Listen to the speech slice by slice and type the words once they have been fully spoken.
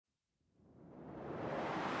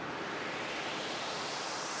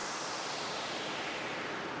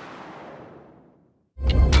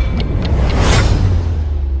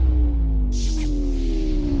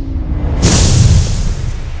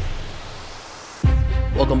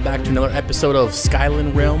Welcome back to another episode of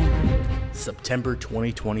Skyland Realm, September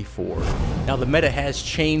 2024. Now the meta has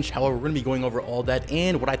changed, however we're going to be going over all that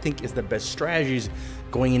and what I think is the best strategies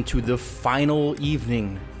going into the final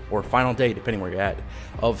evening or final day, depending where you're at,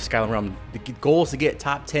 of Skyland Realm. The goal is to get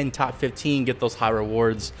top 10, top 15, get those high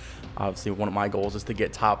rewards. Obviously one of my goals is to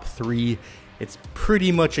get top 3. It's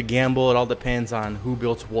pretty much a gamble. It all depends on who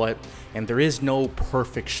builds what, and there is no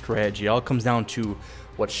perfect strategy. It all comes down to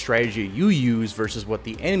what strategy you use versus what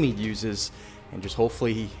the enemy uses, and just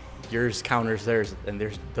hopefully yours counters theirs and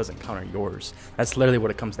theirs doesn't counter yours. That's literally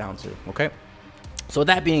what it comes down to, okay? So with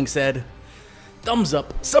that being said, thumbs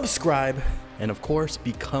up, subscribe, and of course,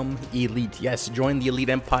 become elite. Yes, join the Elite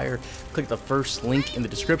Empire. Click the first link in the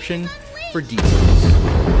description for details.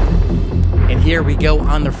 And here we go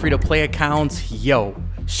on the free-to-play account. Yo,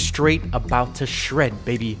 straight about to shred,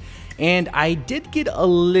 baby. And I did get a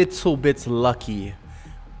little bit lucky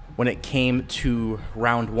when it came to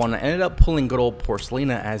round 1. I ended up pulling good old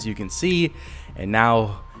Porcelina, as you can see. And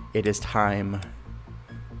now it is time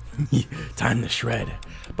to shred.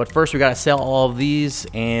 But first we gotta sell all of these,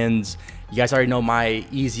 and you guys already know my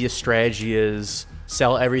easiest strategy is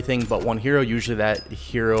sell everything but one hero. Usually that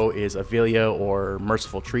hero is Avelia or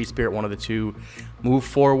Merciful Tree Spirit, one of the two. Move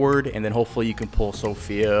forward, and then hopefully you can pull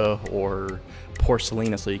Sophia or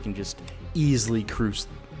Porcelina so you can just easily cruise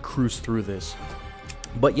through this.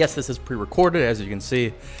 But yes, this is pre-recorded, as you can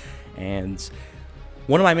see, and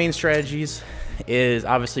one of my main strategies is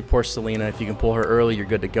obviously Porcelina. If you can pull her early, you're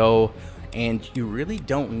good to go, and you really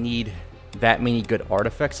don't need that many good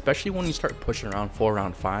artifacts, especially when you start pushing around 4,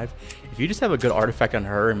 round 5. If you just have a good artifact on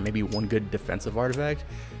her and maybe one good defensive artifact,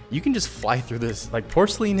 you can just fly through this. Like,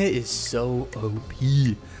 Porcelina is so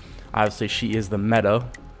OP. Obviously, she is the meta.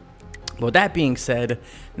 But with that being said,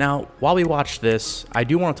 now while we watch this, I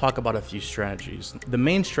do want to talk about a few strategies. The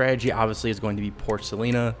main strategy obviously is going to be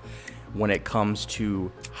Porcelina when it comes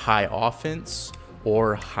to high offense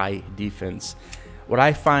or high defense. What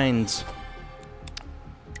I find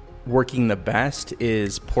working the best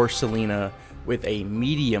is Porcelina with a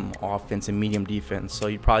medium offense and medium defense. So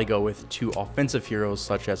you'd probably go with 2 offensive heroes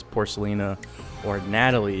such as Porcelina or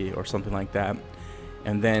Natalie or something like that,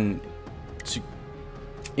 and then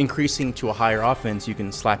increasing to a higher offense, you can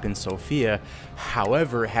slap in Sophia.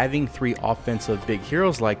 However, having 3 offensive big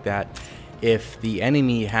heroes like that, if the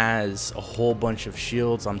enemy has a whole bunch of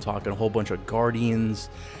shields, I'm talking a whole bunch of guardians,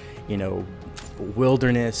 you know,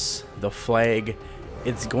 wilderness, the flag,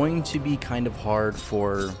 it's going to be kind of hard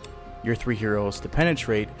for your 3 heroes to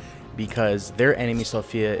penetrate, because their enemy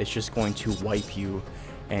Sophia is just going to wipe you.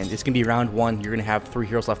 And it's going to be round 1. You're going to have 3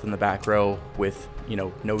 heroes left in the back row with, you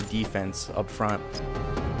know, no defense up front.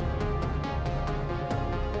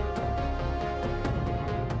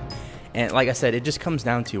 And like I said, it just comes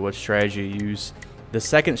down to what strategy you use. The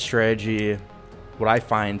second strategy, what I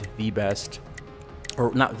find the best,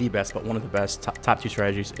 or not the best, but one of the best top 2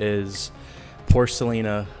 strategies is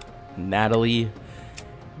Porcelina, Natalie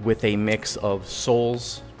with a mix of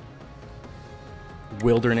souls,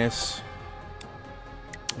 wilderness,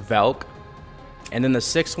 Valk, and then the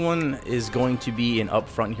 6th one is going to be an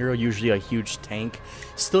upfront hero, usually a huge tank.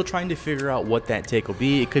 Still trying to figure out what that take will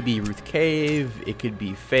be. It could be Ruth Cave, it could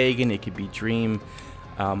be Fagin, it could be Dream.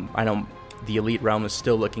 I know the Elite Realm is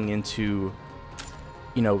still looking into,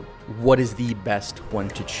 you know, what is the best one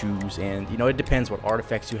to choose, and you know, it depends what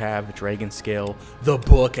artifacts you have, Dragon Scale, the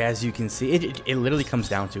book, as you can see. It literally comes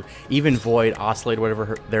down to, even Void, Oscillate,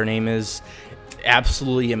 whatever their name is,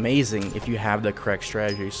 absolutely amazing if you have the correct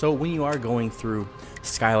strategy. So when you are going through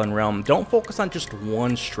Skyland Realm, don't focus on just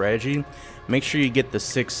one strategy. Make sure you get the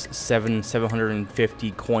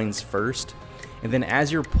 750 coins first, and then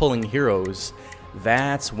as you're pulling heroes,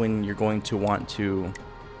 that's when you're going to want to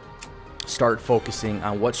start focusing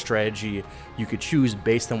on what strategy you could choose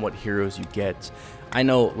based on what heroes you get. I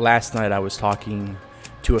know last night I was talking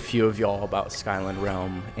to a few of y'all about Skyland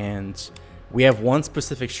Realm, and we have one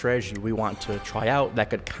specific strategy we want to try out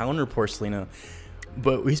that could counter Porcelina,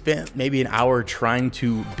 but we spent maybe an hour trying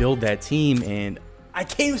to build that team, and I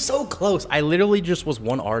came so close. I literally just was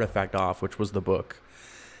 1 artifact off, which was the book.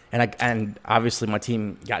 And obviously my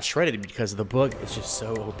team got shredded because the book is just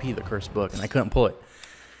so OP, the cursed book, and I couldn't pull it.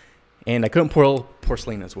 And I couldn't pull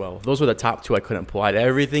Porcelina as well. Those were the top 2 I couldn't pull. I had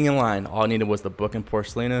everything in line. All I needed was the book and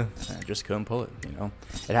Porcelina. I just couldn't pull it, you know.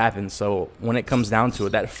 It happens. So when it comes down to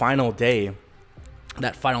it, that final day,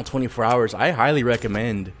 that final 24 hours, I highly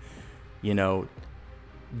recommend, you know,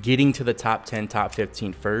 getting to the top 10, top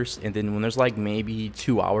 15 first. And then when there's like maybe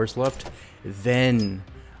 2 hours left, then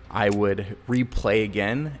I would replay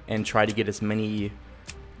again and try to get as many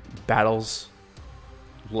battles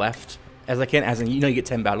left as I can, as in, you get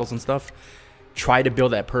 10 battles and stuff. Try to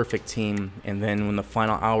build that perfect team, and then when the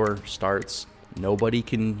final hour starts, nobody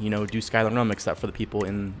can, do Skyland Realm except for the people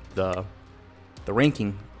in the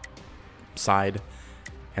ranking side,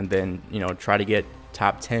 and then, try to get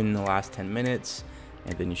top 10 in the last 10 minutes,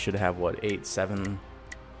 and then you should have, what, 8, 7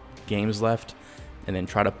 games left, and then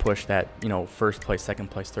try to push that, first place, second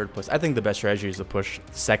place, third place. I think the best strategy is to push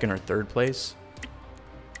second or third place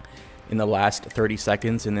in the last 30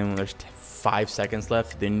 seconds, and then when there's 5 seconds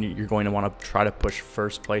left, then you're going to want to try to push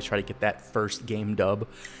first place, try to get that first game dub.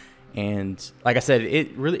 And like I said,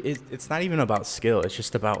 it's not even about skill, it's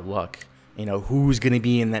just about luck. Who's going to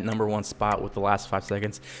be in that #1 spot with the last 5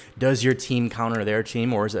 seconds? Does your team counter their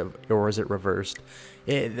team, or is it reversed?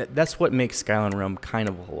 That's what makes Skyland Realm kind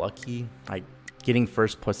of lucky. Like, getting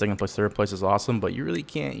first place, second place, third place is awesome, but you really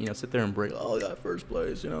can't, sit there and brag, oh, I got first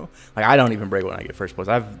place, Like, I don't even brag when I get first place.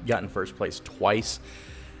 I've gotten first place twice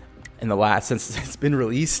in the last, since it's been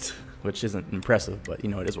released, which isn't impressive, but,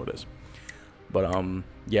 it is what it is. But,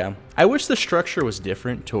 yeah. I wish the structure was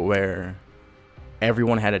different to where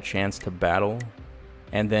everyone had a chance to battle,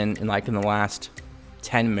 and then, in the last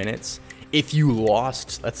 10 minutes, if you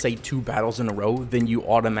lost, let's say 2 battles in a row, then you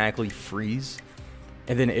automatically freeze.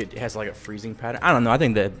 And then it has like a freezing pattern. I don't know. I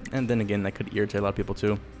think that, and then again, that could irritate a lot of people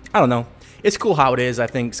too. I don't know. It's cool how it is. I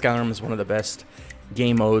think Skyrim is one of the best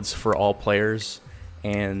game modes for all players.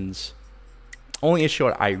 And only issue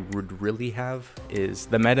I would really have is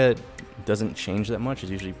the meta doesn't change that much.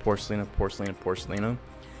 It's usually Porcelina, Porcelina, Porcelina.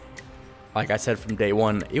 Like I said from day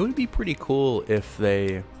one, it would be pretty cool if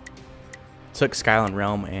they took Skyland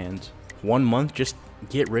Realm and 1 month just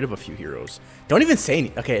get rid of a few heroes. Don't even say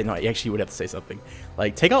any. Okay, no, you actually would have to say something.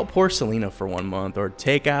 Like, take out Porcelina for 1 month, or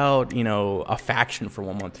take out, a faction for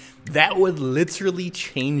 1 month. That would literally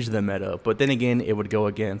change the meta. But then again, it would go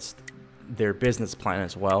against their business plan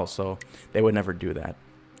as well, so they would never do that.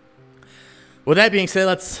 With that being said,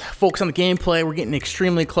 let's focus on the gameplay. We're getting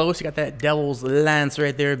extremely close. You got that Devil's Lance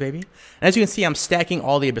right there, baby. And as you can see, I'm stacking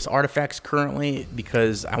all the Abyss artifacts currently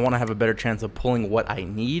because I want to have a better chance of pulling what I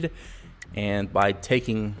need. And by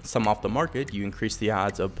taking some off the market, you increase the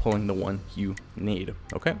odds of pulling the one you need.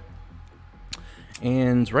 Okay.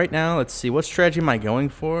 And right now, let's see. What strategy am I going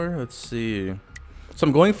for? Let's see. So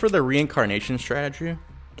I'm going for the Reincarnation strategy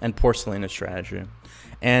and Porcelina strategy.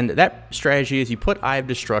 And that strategy is you put Eye of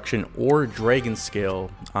Destruction or Dragon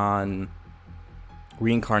Scale on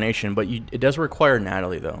Reincarnation, but it does require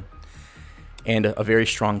Natalie, though. And a very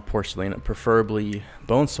strong Porcelina, preferably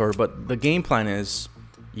Bone Sword. But the game plan is,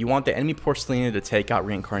 you want the enemy Porcelina to take out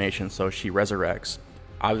Reincarnation so she resurrects.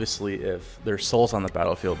 Obviously, if there's souls on the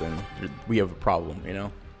battlefield, then we have a problem,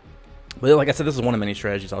 But like I said, this is one of many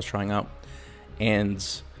strategies I was trying out. And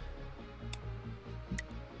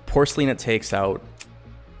Porcelina takes out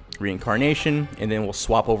Reincarnation, and then we'll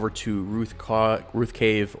swap over to Ruth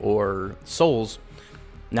Cave or Souls.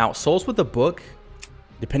 Now, Souls with the book,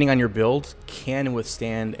 depending on your build, can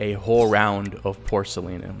withstand a whole round of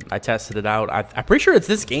Porcelina. I tested it out. I'm pretty sure it's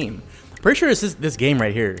this game. I'm pretty sure it's this game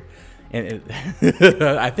right here. And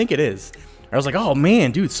I think it is. I was like, oh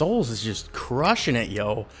man, dude, Souls is just crushing it,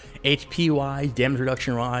 yo. HP-wise, damage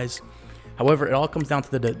reduction-wise. However, it all comes down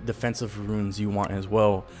to the defensive runes you want as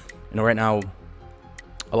well. Right now,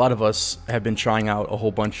 a lot of us have been trying out a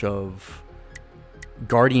whole bunch of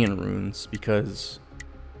Guardian runes because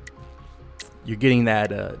you're getting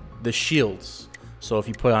that the shields. So if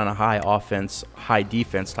you put on a high offense, high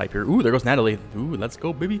defense type here, ooh, there goes Natalie. Ooh, let's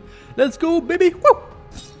go, baby. Let's go, baby. Woo!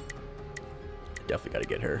 Definitely got to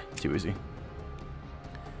get her. Too easy.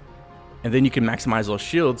 And then you can maximize those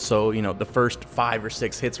shields. So, the first 5 or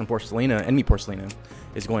 6 hits from Porcelina, enemy Porcelina,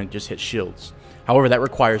 is going to just hit shields. However, that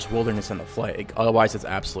requires Wilderness and the Flag. Otherwise, it's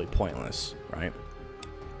absolutely pointless, right?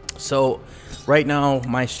 So, right now,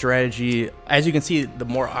 my strategy, as you can see, the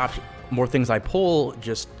more things I pull,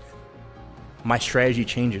 just my strategy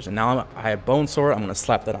changes. And now I have Bone Sword. I'm going to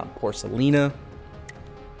slap that on Porcelina.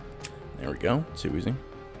 There we go. Too easy.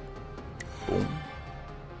 Boom.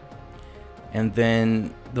 And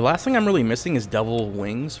then the last thing I'm really missing is Devil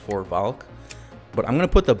Wings for Valk. But I'm going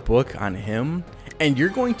to put the book on him. And you're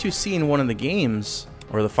going to see in one of the games,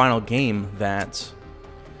 or the final game, that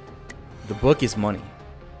the book is money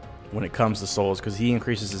when it comes to souls, because he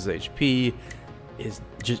increases his HP.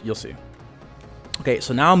 You'll see. Okay,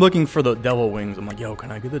 so now I'm looking for the Devil Wings. I'm like, yo,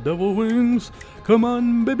 can I get the Devil Wings? Come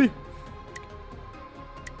on, baby.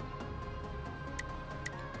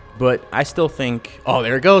 But I still think, oh,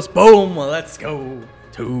 there it goes. Boom, let's go.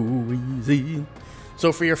 Too easy.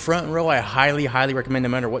 So for your front row, I highly, highly recommend, no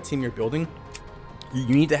matter what team you're building,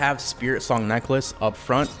 you need to have Spirit Song Necklace up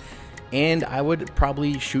front. And I would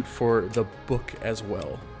probably shoot for the book as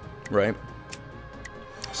well, right?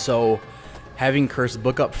 So having Cursed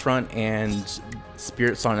Book up front and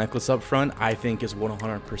Spirit Song Necklace up front, I think is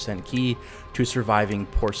 100% key to surviving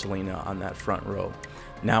Porcelina on that front row.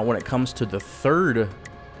 Now, when it comes to the third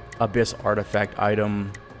Abyss artifact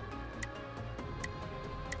item,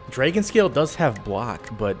 Dragon Scale does have block,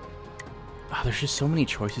 but there's just so many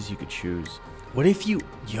choices you could choose. What if you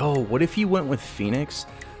went with Phoenix?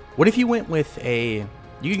 What if you went with you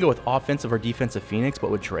can go with offensive or defensive Phoenix,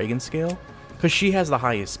 but with Dragon Scale? Because she has the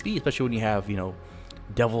highest speed, especially when you have,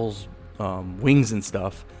 Devil's wings and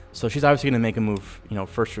stuff. So she's obviously going to make a move,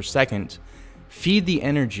 first or second. Feed the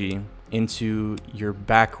energy into your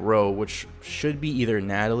back row, which should be either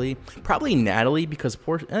Natalie. Probably Natalie, because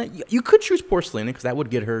you could choose Porcelina, because that would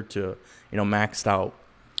get her to, maxed out.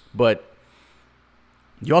 But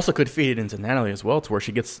you also could feed it into Natalie as well, to where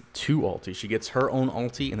she gets 2 ulti. She gets her own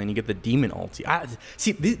ulti, and then you get the demon ulti.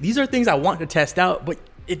 See, these are things I want to test out, but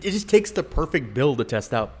it just takes the perfect build to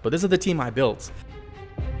test out. But this is the team I built.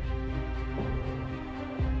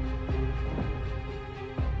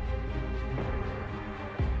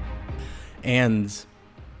 And,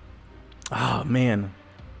 man.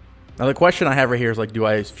 Now the question I have right here is, like, do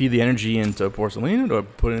I feed the energy into Porcelina? Do I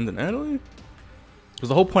put it into Natalie? Because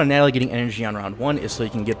the whole point of Natalie getting energy on round 1 is so you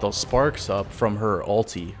can get those sparks up from her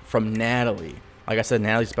ulti, from Natalie. Like I said,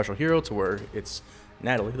 Natalie's special hero, to where it's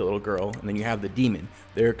Natalie, the little girl, and then you have the demon.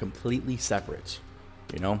 They're completely separate,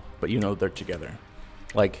 but they're together.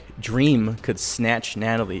 Like, Dream could snatch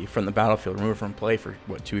Natalie from the battlefield, remove her from play for,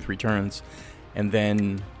 what, 2-3 turns, and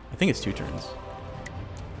then, I think it's 2 turns.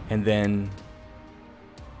 And then,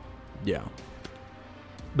 yeah.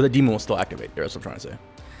 But the demon will still activate, that's what I'm trying to say.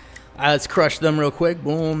 Let's crush them real quick.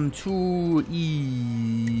 Boom, too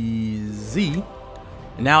easy.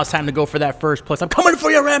 And now it's time to go for that first place. I'm coming for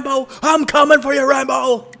you, Rambo. I'm coming for you,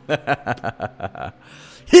 Rambo.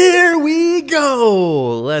 Here we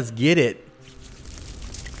go. Let's get it.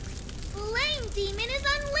 Flame Demon is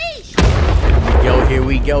unleashed. Here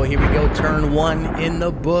we go. Turn 1 in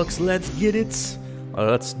the books. Let's get it.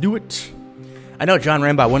 Let's do it. I know John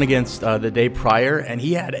Rambo went against the day prior, and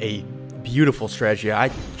he had a beautiful strategy.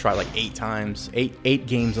 I tried like 8 times, eight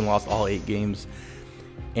games, and lost all 8 games.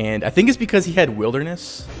 And I think it's because he had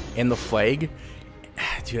Wilderness and the Flag.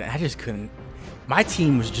 Dude, I just couldn't. My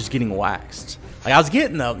team was just getting waxed. Like, I was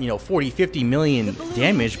getting the 40, 50 million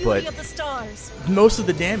damage, but most of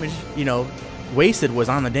the damage, wasted was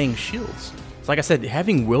on the dang shields. So like I said,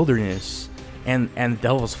 having Wilderness and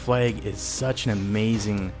Devil's Flag is such an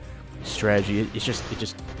amazing strategy. It just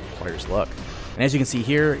requires luck. And as you can see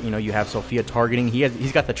here, you have Sophia targeting.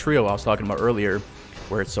 He's got the trio I was talking about earlier,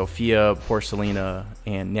 where it's Sophia, Porcelina,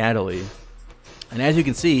 and Natalie. And as you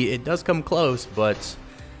can see, it does come close, but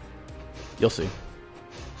you'll see.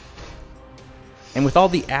 And with all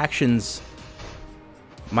the actions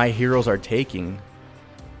my heroes are taking,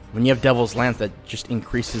 when you have Devil's Lance, that just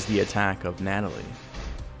increases the attack of Natalie.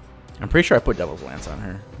 I'm pretty sure I put Devil's Lance on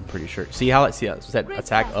her. I'm pretty sure. See how that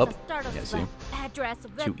attack up? Yeah, see?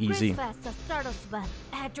 Too easy.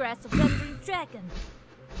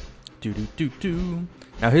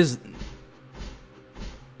 Now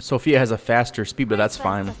Sophia has a faster speed, but that's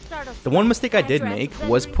fine. The one mistake I did make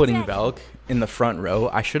was putting Valk in the front row.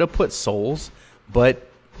 I should have put Souls, but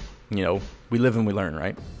we live and we learn,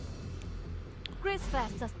 right?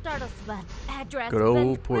 Good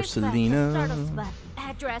old Porcelina.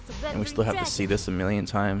 And we still have to see this a million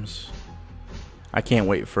times. I can't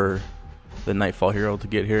wait for the Nightfall hero to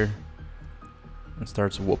get here and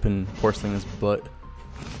starts whooping Porcelina's butt.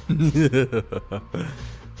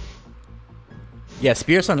 Yeah,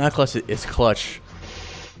 Spirit Song Necklace is clutch.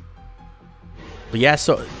 But yeah,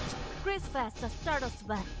 so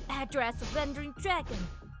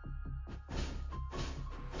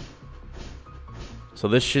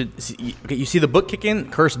this should, okay, you see the book kick in,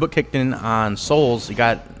 Cursed Book kicked in on Souls. You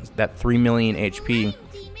got that 3 million HP.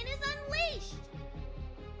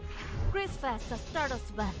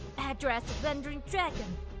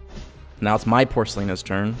 Now it's my Porcelina's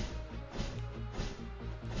turn.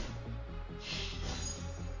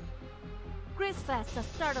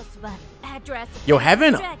 Yo,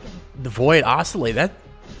 having the Void oscillate,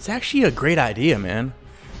 that's actually a great idea, man.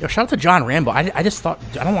 Yo, shout out to John Rambo. I just thought,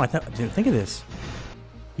 I didn't think of this.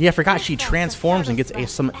 Yeah, I forgot she transforms and gets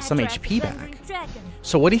some HP back.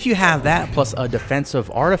 So what if you have that plus a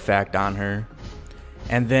defensive artifact on her,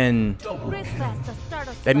 and then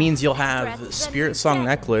that means you'll have Spirit Song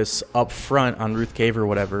Necklace up front on Ruth Cave or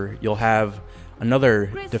whatever. You'll have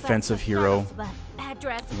another defensive hero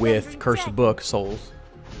with Cursed Book Souls.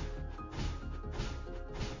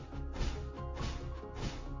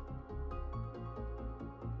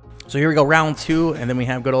 So here we go, round 2, and then we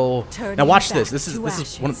have good old. Turning Now watch back this. This is to one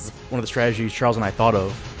ashes. of the strategies Charles and I thought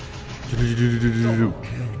of,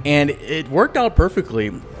 and it worked out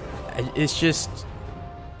perfectly. It's just,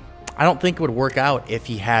 I don't think it would work out if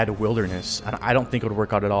he had Wilderness. I don't think it would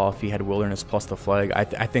work out at all if he had Wilderness plus the flag. I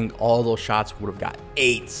think all those shots would have got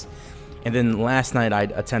 8s. And then last night I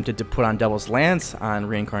attempted to put on Devil's Lance on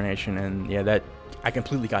Reincarnation, and yeah, that I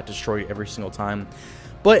completely got destroyed every single time.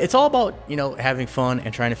 But it's all about, you know, having fun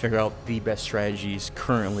and trying to figure out the best strategies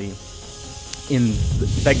currently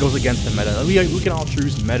that goes against the meta. We can all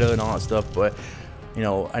choose meta and all that stuff, but you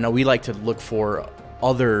know, I know we like to look for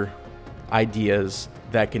other ideas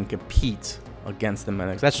that can compete against the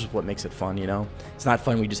meta. That's just what makes it fun, you know. It's not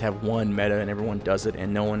fun we just have one meta and everyone does it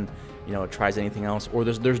and no one, you know, tries anything else, or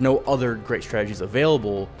there's no other great strategies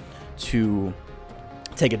available to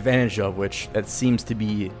take advantage of, which that seems to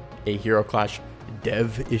be a Hero Clash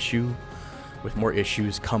dev issue, with more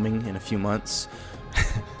issues coming in a few months.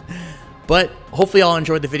 But hopefully y'all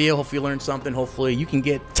enjoyed the video. Hopefully you learned something. Hopefully you can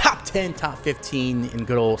get top 10, top 15 in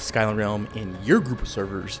good old Skyland Realm in your group of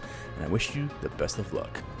servers. And I wish you the best of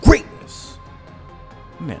luck. Greatness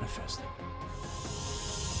manifesting.